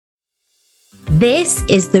This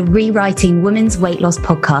is the Rewriting Women's Weight Loss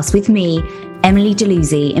podcast with me, Emily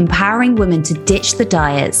Deluzzi, empowering women to ditch the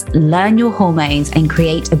diets, learn your hormones, and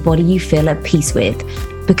create a body you feel at peace with,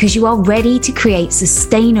 because you are ready to create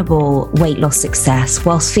sustainable weight loss success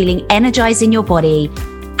whilst feeling energized in your body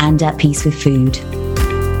and at peace with food.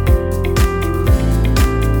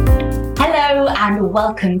 Hello and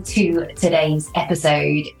welcome to today's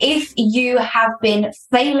episode. If you have been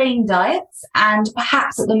failing diets and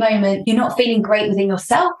perhaps at the moment you're not feeling great within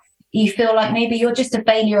yourself, you feel like maybe you're just a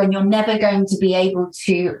failure and you're never going to be able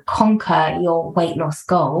to conquer your weight loss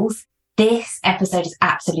goals, this episode is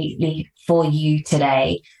absolutely for you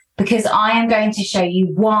today, because I am going to show you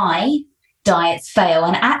why diets fail,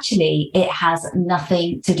 and actually it has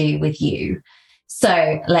nothing to do with you.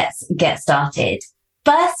 So let's get started.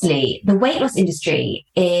 Firstly, the weight loss industry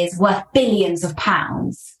is worth billions of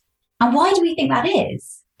pounds. And why do we think that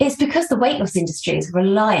is? It's because the weight loss industry is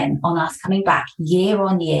reliant on us coming back year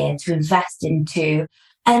on year to invest into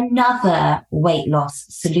another weight loss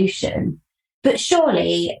solution. But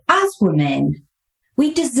surely, as women,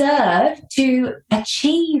 we deserve to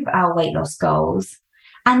achieve our weight loss goals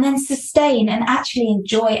and then sustain and actually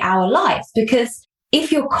enjoy our lives. Because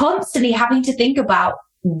if you're constantly having to think about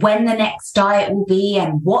when the next diet will be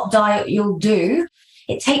and what diet you'll do,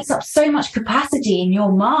 it takes up so much capacity in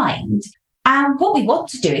your mind. And what we want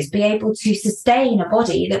to do is be able to sustain a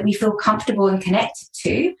body that we feel comfortable and connected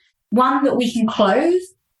to, one that we can clothe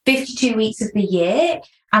 52 weeks of the year,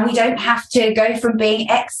 and we don't have to go from being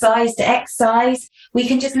X size to X size. We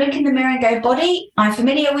can just look in the mirror and go, body, I'm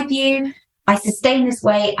familiar with you, I sustain this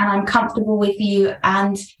weight and I'm comfortable with you.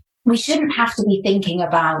 And we shouldn't have to be thinking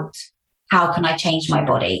about how can I change my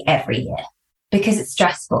body every year, because it's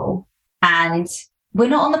stressful. And we're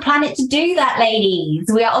not on the planet to do that, ladies.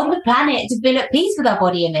 We are on the planet to feel at peace with our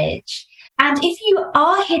body image. And if you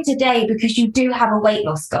are here today because you do have a weight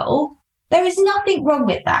loss goal, there is nothing wrong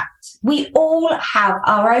with that. We all have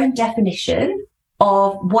our own definition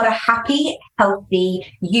of what a happy, healthy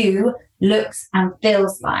you looks and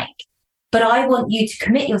feels like. But I want you to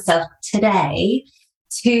commit yourself today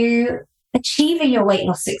to achieving your weight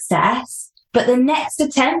loss success. But the next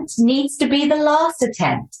attempt needs to be the last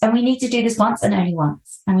attempt. And we need to do this once and only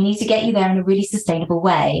once. And we need to get you there in a really sustainable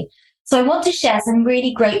way. So I want to share some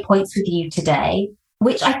really great points with you today,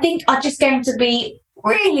 which I think are just going to be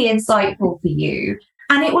really insightful for you.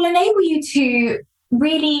 And it will enable you to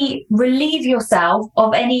really relieve yourself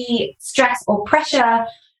of any stress or pressure.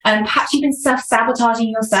 And perhaps you've been self-sabotaging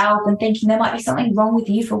yourself and thinking there might be something wrong with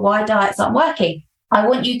you for why diets aren't working. I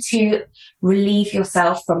want you to relieve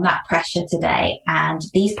yourself from that pressure today. And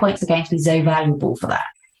these points are going to be so valuable for that.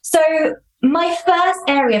 So my first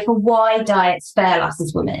area for why diets fail us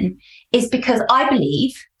as women is because I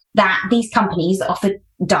believe that these companies that offer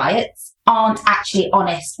diets aren't actually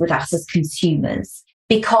honest with us as consumers,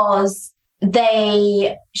 because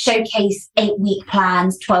they showcase 8-week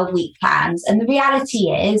plans, 12-week plans. And the reality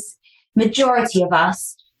is, majority of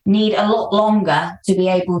us need a lot longer to be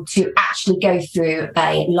able to actually go through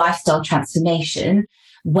a lifestyle transformation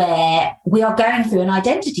where we are going through an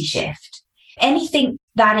identity shift. Anything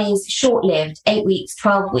that is short-lived, 8 weeks,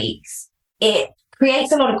 12 weeks, it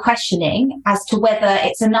creates a lot of questioning as to whether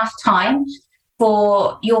it's enough time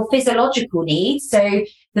for your physiological needs, so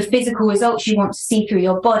the physical results you want to see through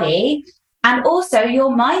your body, and also your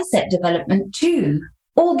mindset development too.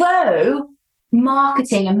 Although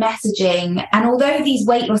marketing and messaging, and although these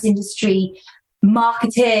weight loss industry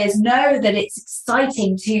marketers know that it's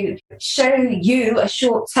exciting to show you a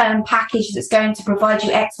short-term package that's going to provide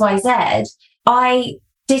you X, Y, Z, I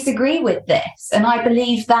disagree with this. And I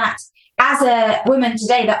believe that as a woman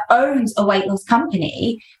today that owns a weight loss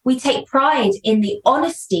company, we take pride in the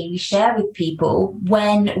honesty we share with people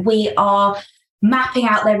when we are mapping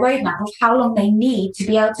out their roadmap of how long they need to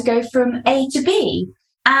be able to go from A to B.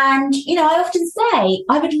 And, you know, I often say,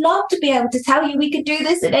 I would love to be able to tell you we could do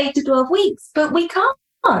this in 8 to 12 weeks, but we can't.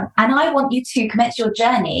 And I want you to commence your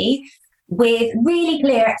journey with really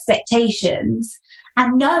clear expectations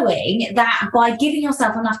and knowing that by giving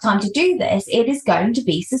yourself enough time to do this, it is going to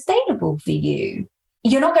be sustainable for you.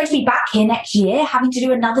 You're not going to be back here next year having to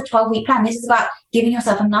do another 12-week plan. This is about giving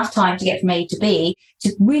yourself enough time to get from A to B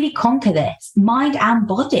to really conquer this, mind and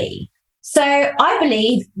body. So I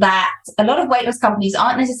believe that a lot of weight loss companies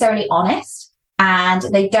aren't necessarily honest, and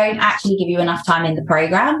they don't actually give you enough time in the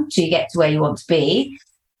program to get to where you want to be.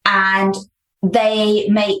 And they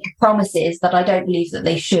make promises that I don't believe that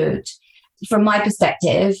they should. From my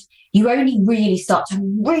perspective, you only really start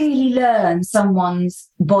to really learn someone's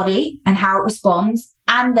body and how it responds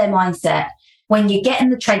and their mindset when you get in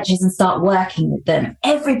the trenches and start working with them,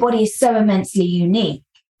 everybody is so immensely unique.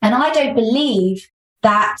 And I don't believe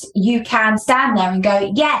that you can stand there and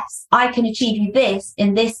go, yes, I can achieve you this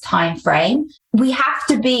in this time frame. We have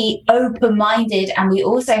to be open-minded, and we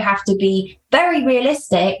also have to be very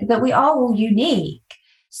realistic that we are all unique.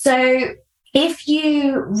 So if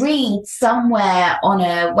you read somewhere on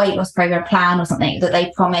a weight loss program plan or something that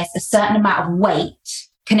they promise a certain amount of weight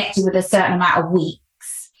connected with a certain amount of weeks,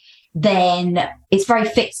 then it's very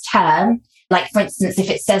fixed term. Like, for instance, if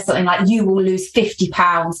it says something like you will lose 50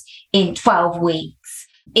 pounds in 12 weeks,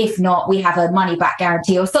 if not, we have a money back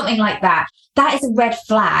guarantee or something like that. That is a red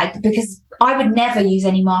flag, because I would never use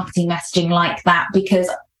any marketing messaging like that, because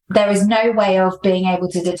there is no way of being able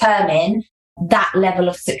to determine that level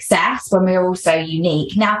of success when we're all so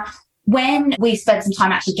unique. Now, when we spend some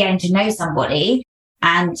time actually getting to know somebody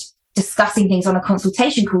and discussing things on a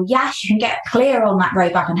consultation call, yes, you can get clear on that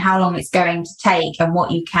roadmap and how long it's going to take and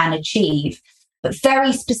what you can achieve. But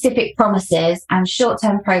very specific promises and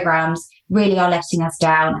short-term programs really are letting us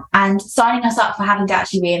down and signing us up for having to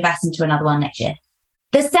actually reinvest into another one next year.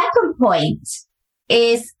 The second point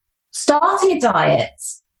is starting a diet.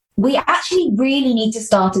 We actually really need to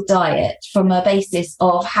start a diet from a basis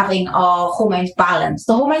of having our hormones balanced,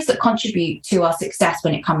 the hormones that contribute to our success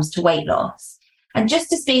when it comes to weight loss. And just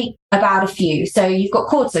to speak about a few, so you've got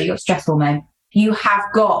cortisol, your stress hormone. You have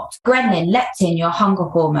got ghrelin, leptin, your hunger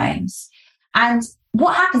hormones. And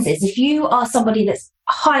what happens is, if you are somebody that's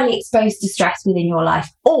highly exposed to stress within your life,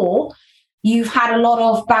 or you've had a lot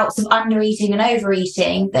of bouts of undereating and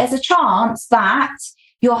overeating, there's a chance that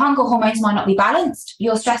your hunger hormones might not be balanced,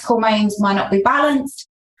 your stress hormones might not be balanced,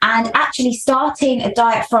 and actually starting a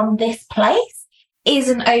diet from this place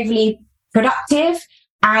isn't overly productive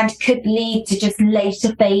and could lead to just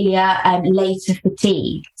later failure and later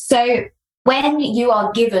fatigue. So when you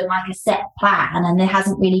are given like a set plan and there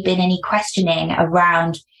hasn't really been any questioning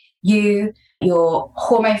around you, your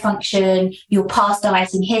hormone function, your past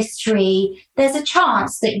dieting history, there's a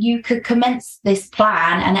chance that you could commence this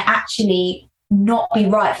plan and actually not be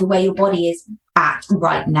right for where your body is at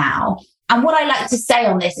right now. And what I like to say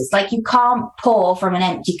on this is, like, you can't pour from an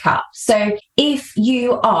empty cup. So if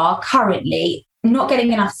you are currently not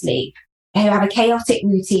getting enough sleep, you have a chaotic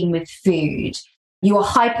routine with food, you are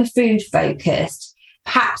hyper food focused,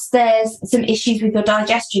 perhaps there's some issues with your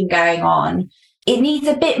digestion going on, it needs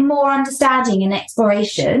a bit more understanding and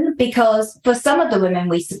exploration, because for some of the women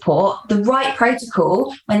we support, the right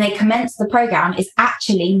protocol when they commence the program is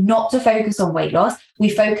actually not to focus on weight loss. We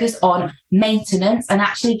focus on maintenance and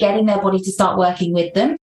actually getting their body to start working with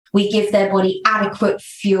them. We give their body adequate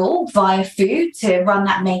fuel via food to run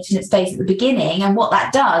that maintenance phase at the beginning. And what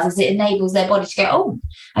that does is it enables their body to go, oh,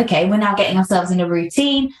 okay, we're now getting ourselves in a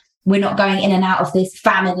routine. We're not going in and out of this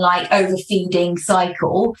famine-like overfeeding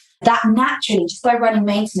cycle. That naturally, just by running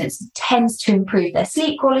maintenance, tends to improve their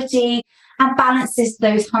sleep quality and balances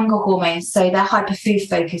those hunger hormones, so their hyperfood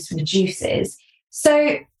focus reduces.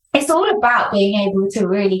 So it's all about being able to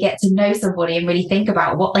really get to know somebody and really think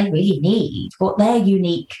about what they really need, what their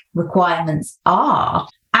unique requirements are.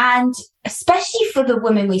 And especially for the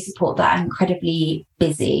women we support that are incredibly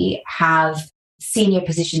busy, have senior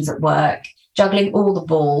positions at work, juggling all the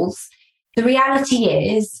balls. The reality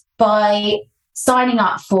is, by signing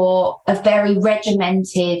up for a very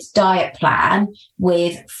regimented diet plan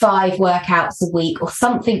with 5 workouts a week or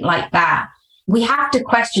something like that, we have to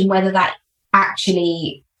question whether that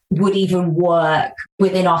actually would even work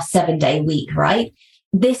within our 7-day week, right?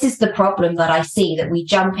 This is the problem that I see, that we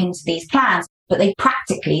jump into these plans, but they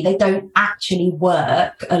don't actually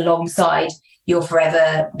work alongside your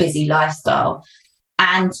forever busy lifestyle.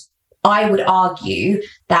 And I would argue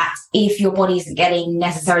that if your body isn't getting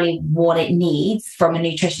necessarily what it needs from a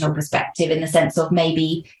nutritional perspective, in the sense of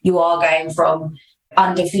maybe you are going from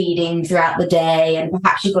underfeeding throughout the day and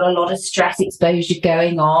perhaps you've got a lot of stress exposure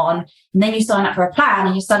going on, and then you sign up for a plan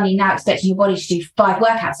and you're suddenly now expecting your body to do 5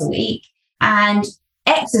 workouts a week. And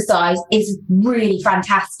exercise is really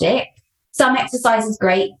fantastic. Some exercise is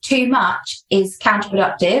great. Too much is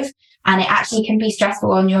counterproductive, and it actually can be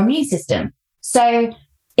stressful on your immune system. So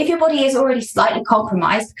if your body is already slightly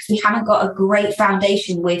compromised because we haven't got a great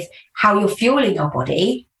foundation with how you're fueling your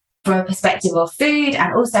body from a perspective of food,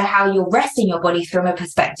 and also how you're resting your body from a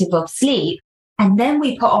perspective of sleep, and then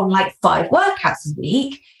we put on like 5 workouts a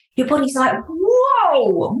week, your body's like,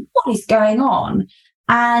 whoa, what is going on?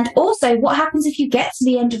 And also, what happens if you get to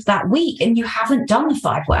the end of that week and you haven't done the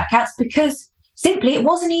 5 workouts because simply it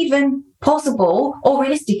wasn't even possible or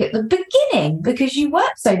realistic at the beginning because you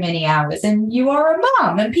work so many hours and you are a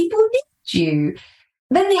mum and people need you?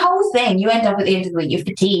 then the whole thing, you end up at the end of the week, you're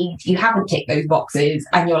fatigued, you haven't ticked those boxes,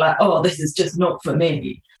 and you're like, oh, this is just not for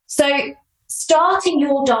me. So starting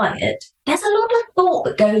your diet, there's a lot of thought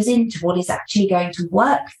that goes into what is actually going to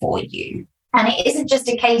work for you. And it isn't just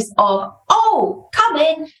a case of, oh, come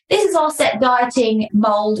in, this is our set dieting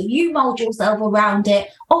mold, you mold yourself around it,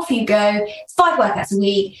 off you go, it's 5 workouts a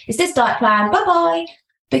week, it's this diet plan, bye-bye.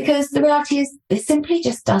 Because the reality is, this simply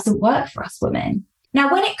just doesn't work for us women.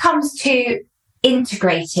 Now, when it comes to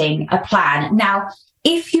integrating a plan, now,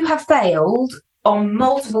 if you have failed on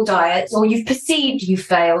multiple diets, or you've perceived you've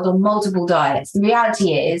failed on multiple diets, the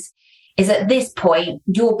reality is at this point,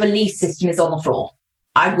 your belief system is on the floor.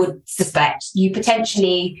 I would suspect you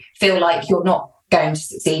potentially feel like you're not going to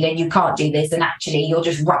succeed and you can't do this, and actually you're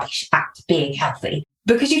just rubbish at being healthy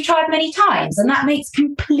because you've tried many times, and that makes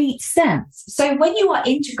complete sense. So when you are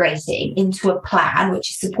integrating into a plan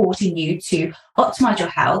which is supporting you to optimize your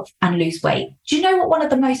health and lose weight, do you know what one of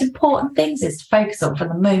the most important things is to focus on from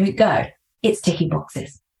the moment go? It's ticking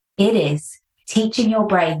boxes. It is teaching your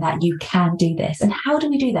brain that you can do this. And how do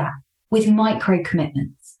we do that? With micro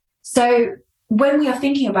commitments. So when we are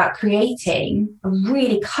thinking about creating a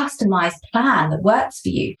really customized plan that works for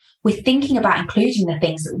you, we're thinking about including the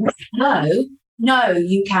things that we know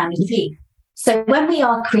you can achieve. So when we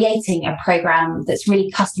are creating a program that's really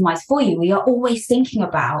customized for you, we are always thinking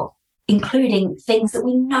about including things that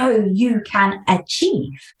we know you can achieve.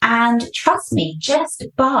 And trust me, just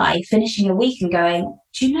by finishing a week and going,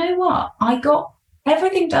 do you know what? I got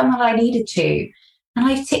everything done that I needed to, and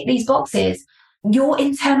I've ticked these boxes. Your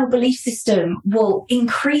internal belief system will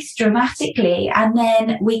increase dramatically. And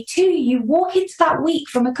then week 2, you walk into that week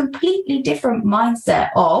from a completely different mindset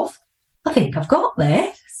of, I think I've got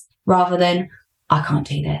this, rather than, I can't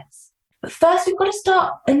do this. But first, we've got to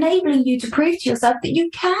start enabling you to prove to yourself that you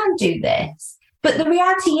can do this. But the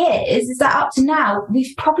reality is that up to now,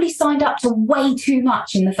 we've probably signed up to way too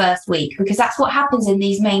much in the first week, because that's what happens in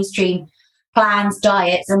these mainstream plans,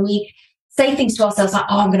 diets, and we say things to ourselves like,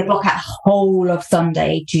 oh, I'm going to block out the whole of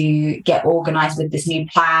Sunday to get organized with this new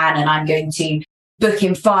plan, and I'm going to book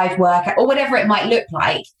in 5 workouts, or whatever it might look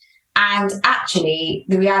like. And actually,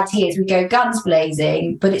 the reality is we go guns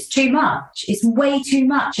blazing, but it's too much. It's way too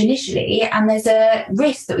much initially. And there's a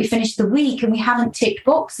risk that we finish the week and we haven't ticked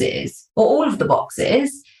boxes, or all of the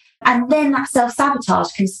boxes. And then that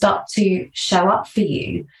self-sabotage can start to show up for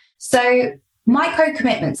you. So micro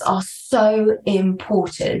commitments are so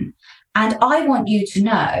important. And I want you to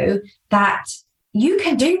know that you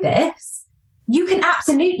can do this. You can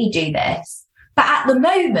absolutely do this. But at the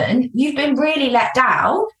moment, you've been really let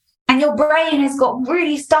down, and your brain has got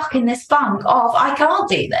really stuck in this funk of, I can't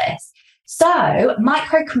do this. So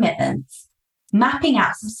micro commitments, mapping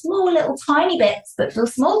out some small little tiny bits that feel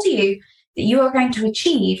small to you that you are going to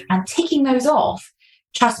achieve, and ticking those off,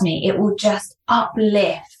 trust me, it will just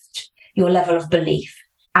uplift your level of belief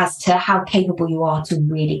as to how capable you are to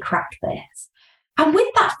really crack this. And with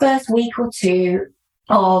that first week or 2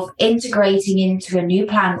 of integrating into a new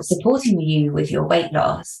plan that's supporting you with your weight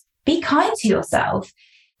loss, be kind to yourself.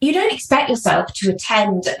 You don't expect yourself to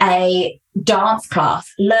attend a dance class,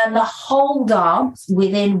 learn the whole dance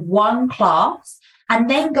within one class, and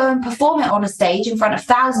then go and perform it on a stage in front of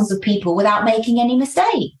thousands of people without making any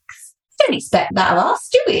mistakes. Don't expect that of us,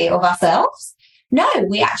 do we, of ourselves? No,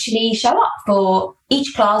 we actually show up for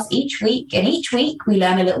each class each week, and each week we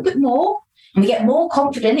learn a little bit more and we get more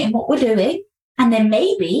confident in what we're doing. And then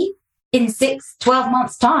maybe in 6, 12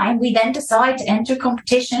 months' time, we then decide to enter a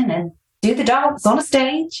competition and do the dance on a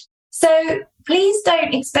stage. So please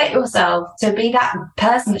don't expect yourself to be that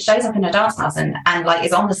person that shows up in a dance class and like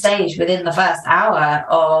is on the stage within the first hour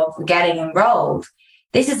of getting enrolled.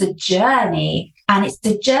 This is a journey, and it's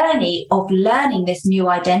the journey of learning this new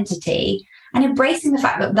identity and embracing the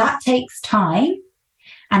fact that that takes time,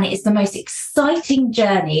 and it is the most exciting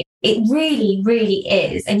journey. It really, really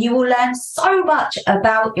is. And you will learn so much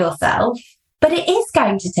about yourself, but it is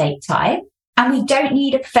going to take time. And we don't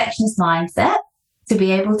need a perfectionist mindset to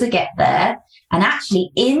be able to get there. And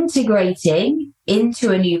actually integrating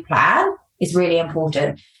into a new plan is really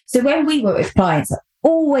important. So when we work with clients, I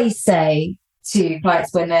always say to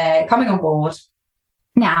clients when they're coming on board,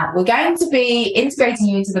 now we're going to be integrating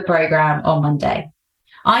you into the program on Monday.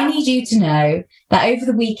 I need you to know that over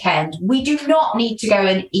the weekend, we do not need to go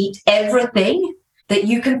and eat everything that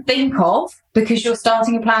you can think of because you're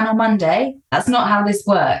starting a plan on Monday. That's not how this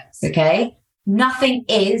works, okay? Nothing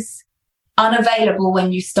is unavailable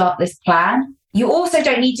when you start this plan. You also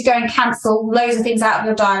don't need to go and cancel loads of things out of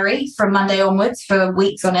your diary from Monday onwards for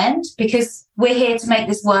weeks on end, because we're here to make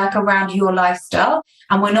this work around your lifestyle,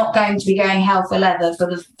 and we're not going to be going hell for leather for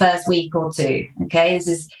the first week or two. Okay, this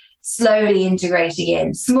is slowly integrating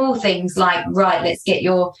in small things like, right, let's get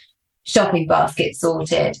your shopping basket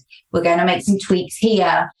sorted. We're going to make some tweaks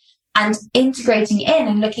here, and integrating in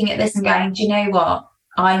and looking at this and going, do you know what?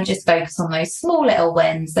 I'm just focused on those small little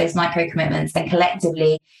wins, those micro commitments, and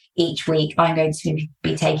collectively each week I'm going to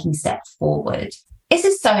be taking steps forward. This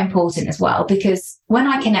is so important as well, because when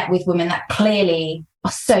I connect with women that clearly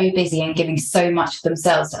are so busy and giving so much of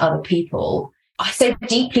themselves to other people, I so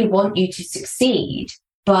deeply want you to succeed.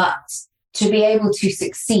 But to be able to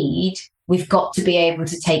succeed, we've got to be able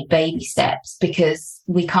to take baby steps, because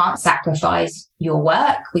we can't sacrifice your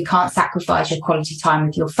work. We can't sacrifice your quality time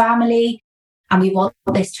with your family. And we want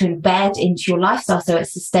this to embed into your lifestyle so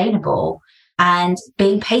it's sustainable. And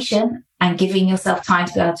being patient and giving yourself time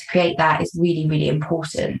to be able to create that is really, really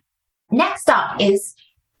important. Next up is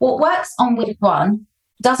what works on week 1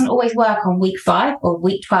 doesn't always work on week 5 or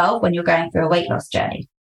week 12 when you're going through a weight loss journey.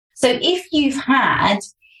 So if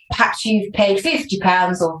perhaps you've paid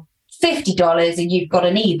 £50 or $50 and you've got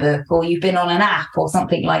an ebook, or you've been on an app or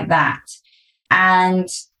something like that, and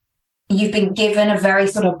you've been given a very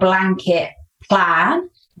sort of blanket plan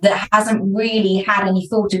that hasn't really had any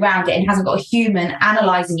thought around it and hasn't got a human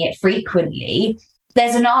analysing it frequently,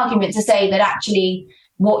 there's an argument to say that actually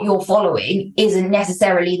what you're following isn't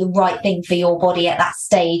necessarily the right thing for your body at that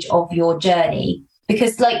stage of your journey.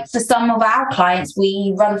 Because like for some of our clients,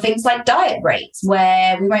 we run things like diet breaks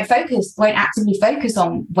where we won't actively focus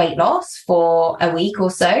on weight loss for a week or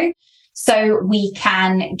so. So we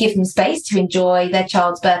can give them space to enjoy their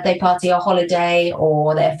child's birthday party or holiday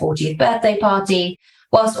or their 40th birthday party,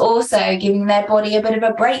 whilst also giving their body a bit of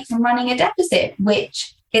a break from running a deficit,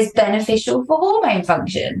 which is beneficial for hormone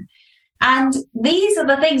function. And these are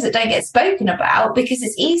the things that don't get spoken about, because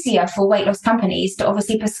it's easier for weight loss companies to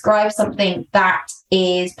obviously prescribe something that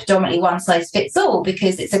is predominantly one size fits all,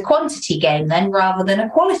 because it's a quantity game then rather than a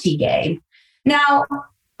quality game. Now,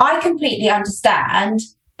 I completely understand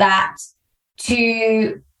that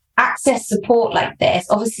to access support like this,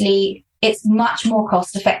 obviously it's much more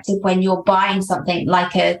cost effective when you're buying something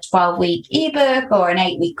like a 12-week ebook or an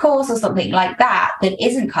 8-week course or something like that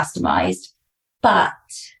isn't customized. But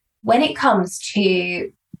when it comes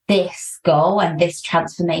to this goal and this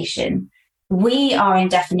transformation, we are in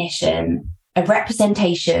definition a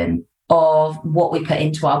representation of what we put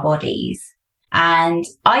into our bodies. And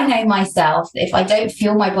I know myself that if I don't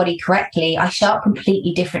fuel my body correctly, I show up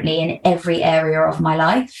completely differently in every area of my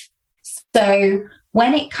life. So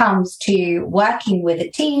when it comes to working with a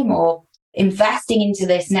team or investing into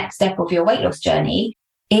this next step of your weight loss journey,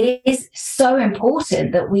 it is so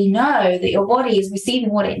important that we know that your body is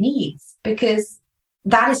receiving what it needs, because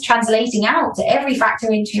that is translating out to every factor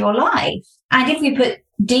into your life. And if we put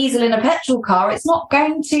diesel in a petrol car, it's not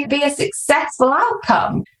going to be a successful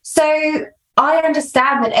outcome. So I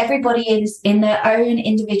understand that everybody is in their own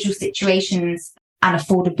individual situations and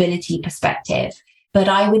affordability perspective, but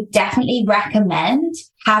I would definitely recommend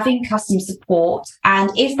having custom support. And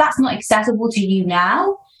if that's not accessible to you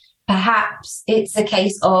now, perhaps it's a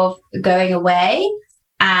case of going away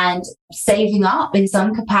and saving up in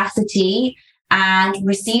some capacity and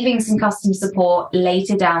receiving some custom support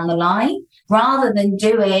later down the line, rather than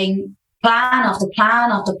doing plan after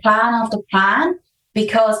plan after plan after plan.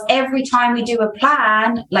 Because every time we do a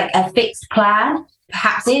plan, like a fixed plan,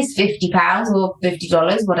 perhaps is £50 or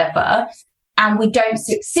 $50, whatever, and we don't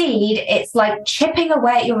succeed, it's like chipping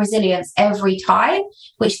away at your resilience every time,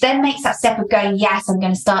 which then makes that step of going, yes, I'm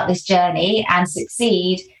going to start this journey and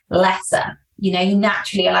succeed, lesser. You know, you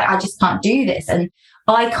naturally are like, I just can't do this. And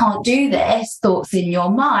I can't do this, thoughts in your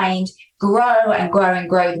mind grow and grow and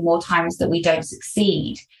grow the more times that we don't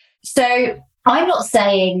succeed. So I'm not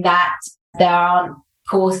saying that there aren't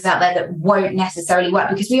courses out there that won't necessarily work,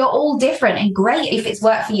 because we are all different, and great if it's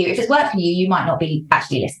worked for you. If it's worked for you, you might not be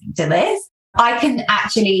actually listening to this. I can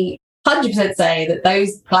actually 100% say that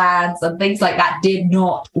those plans and things like that did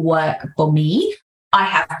not work for me. I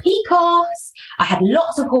have PCOS, I had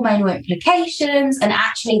lots of hormonal implications, and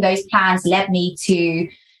actually those plans led me to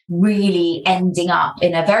really ending up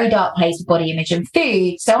in a very dark place with body image and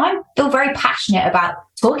food. So I feel very passionate about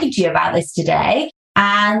talking to you about this today.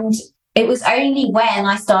 And it was only when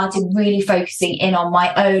I started really focusing in on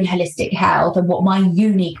my own holistic health and what my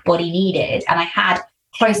unique body needed, and I had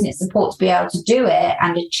close-knit support to be able to do it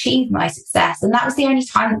and achieve my success. And that was the only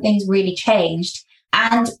time that things really changed.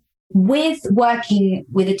 And with working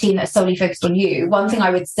with a team that's solely focused on you, one thing I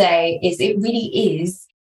would say is it really is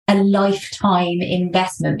a lifetime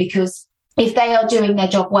investment, because if they are doing their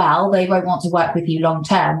job well, they won't want to work with you long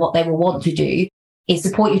term. What they will want to do is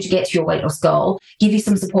support you to get to your weight loss goal, give you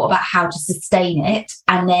some support about how to sustain it,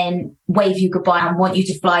 and then wave you goodbye and want you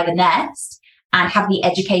to fly the nest and have the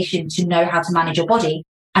education to know how to manage your body,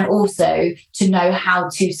 and also to know how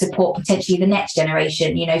to support potentially the next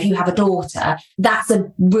generation. You know, if you have a daughter, that's a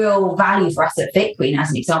real value for us at Fit Queen,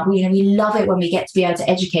 as an example. You know, we love it when we get to be able to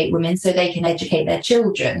educate women so they can educate their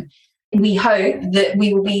children. We hope that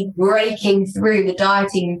we will be breaking through the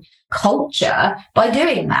dieting culture by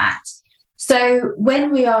doing that. So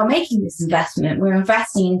when we are making this investment, we're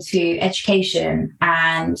investing into education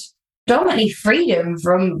and predominantly freedom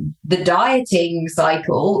from the dieting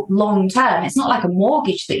cycle long term. It's not like a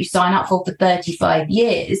mortgage that you sign up for 35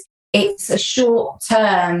 years. It's a short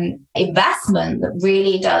term investment that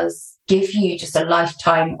really does give you just a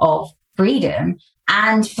lifetime of freedom.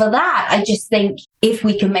 And for that, I just think if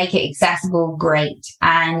we can make it accessible, great.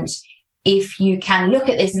 And if you can look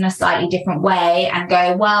at this in a slightly different way and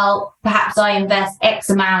go, well, perhaps I invest X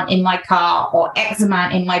amount in my car or X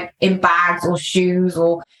amount in bags or shoes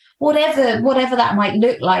or whatever that might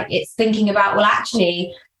look like. It's thinking about, well,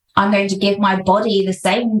 actually, I'm going to give my body the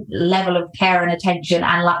same level of care and attention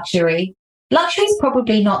and luxury. Luxury is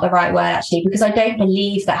probably not the right word, actually, because I don't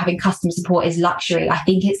believe that having customer support is luxury. I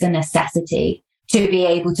think it's a necessity to be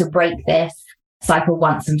able to break this cycle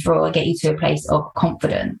once and for all and get you to a place of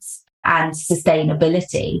confidence and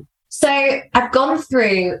sustainability. So I've gone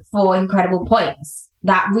through 4 incredible points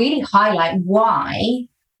that really highlight why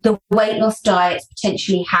the weight loss diets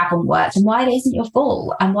potentially haven't worked and why it isn't your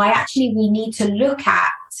fault, and why actually we need to look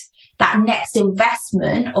at that next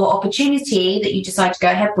investment or opportunity that you decide to go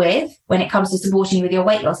ahead with when it comes to supporting you with your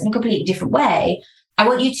weight loss in a completely different way. I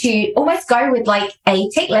want you to almost go with like a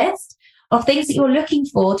tick list of things that you're looking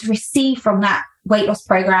for to receive from that weight loss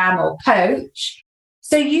program or coach,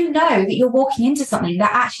 so you know that you're walking into something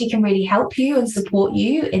that actually can really help you and support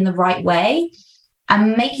you in the right way,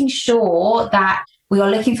 and making sure that we are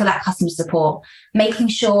looking for that customer support, making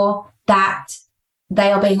sure that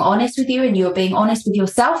they are being honest with you and you're being honest with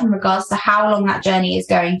yourself in regards to how long that journey is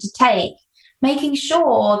going to take, making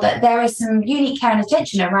sure that there is some unique care and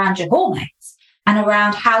attention around your hormones and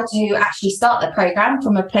around how to actually start the program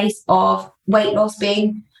from a place of weight loss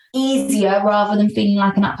being easier rather than feeling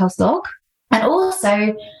like an uphill slog. And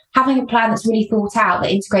also having a plan that's really thought out,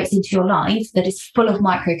 that integrates into your life, that is full of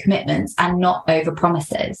micro commitments and not over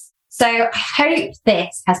promises. So I hope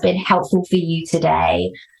this has been helpful for you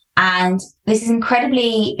today. And this is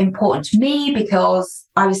incredibly important to me because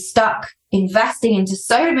I was stuck investing into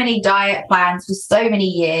so many diet plans for so many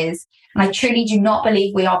years. And I truly do not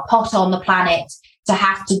believe we are put on the planet to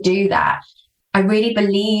have to do that. I really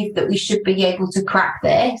believe that we should be able to crack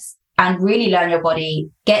this and really learn your body,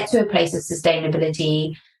 get to a place of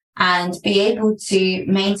sustainability, and be able to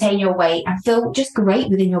maintain your weight and feel just great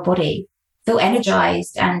within your body, feel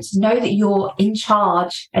energized, and know that you're in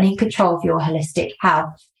charge and in control of your holistic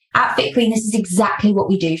health. At Fit Queen, this is exactly what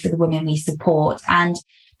we do for the women we support. And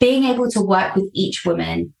being able to work with each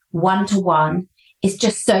woman one-to-one is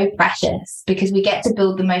just so precious, because we get to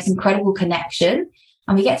build the most incredible connection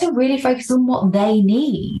and we get to really focus on what they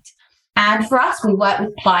need. And for us, we work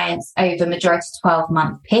with clients over majority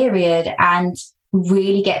 12-month period and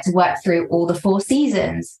really get to work through all the 4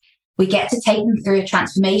 seasons. We get to take them through a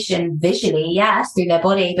transformation visually, yes, through their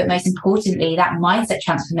body, but most importantly, that mindset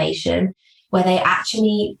transformation where they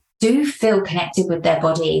actually do feel connected with their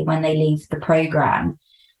body when they leave the program.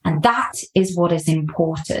 And that is what is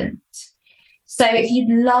important. So if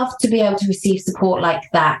you'd love to be able to receive support like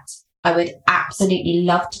that, I would absolutely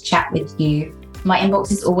love to chat with you. My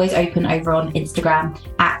inbox is always open over on Instagram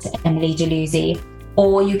at Emily Deluzzi,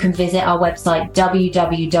 or you can visit our website,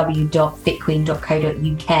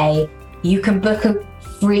 www.fitqueen.co.uk. You can book a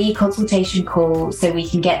free consultation call so we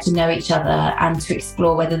can get to know each other and to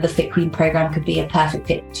explore whether the Fit Queen program could be a perfect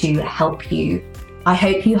fit to help you. I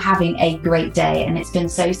hope you're having a great day, and it's been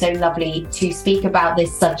so lovely to speak about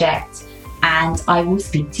this subject, and I will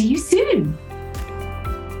speak to you soon.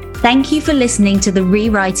 Thank you for listening to the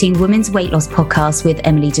Rewriting Women's Weight Loss podcast with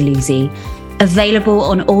Emily Deluzzi, available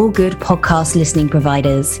on all good podcast listening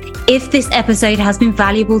providers. If this episode has been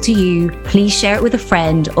valuable to you, please share it with a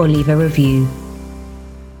friend or leave a review.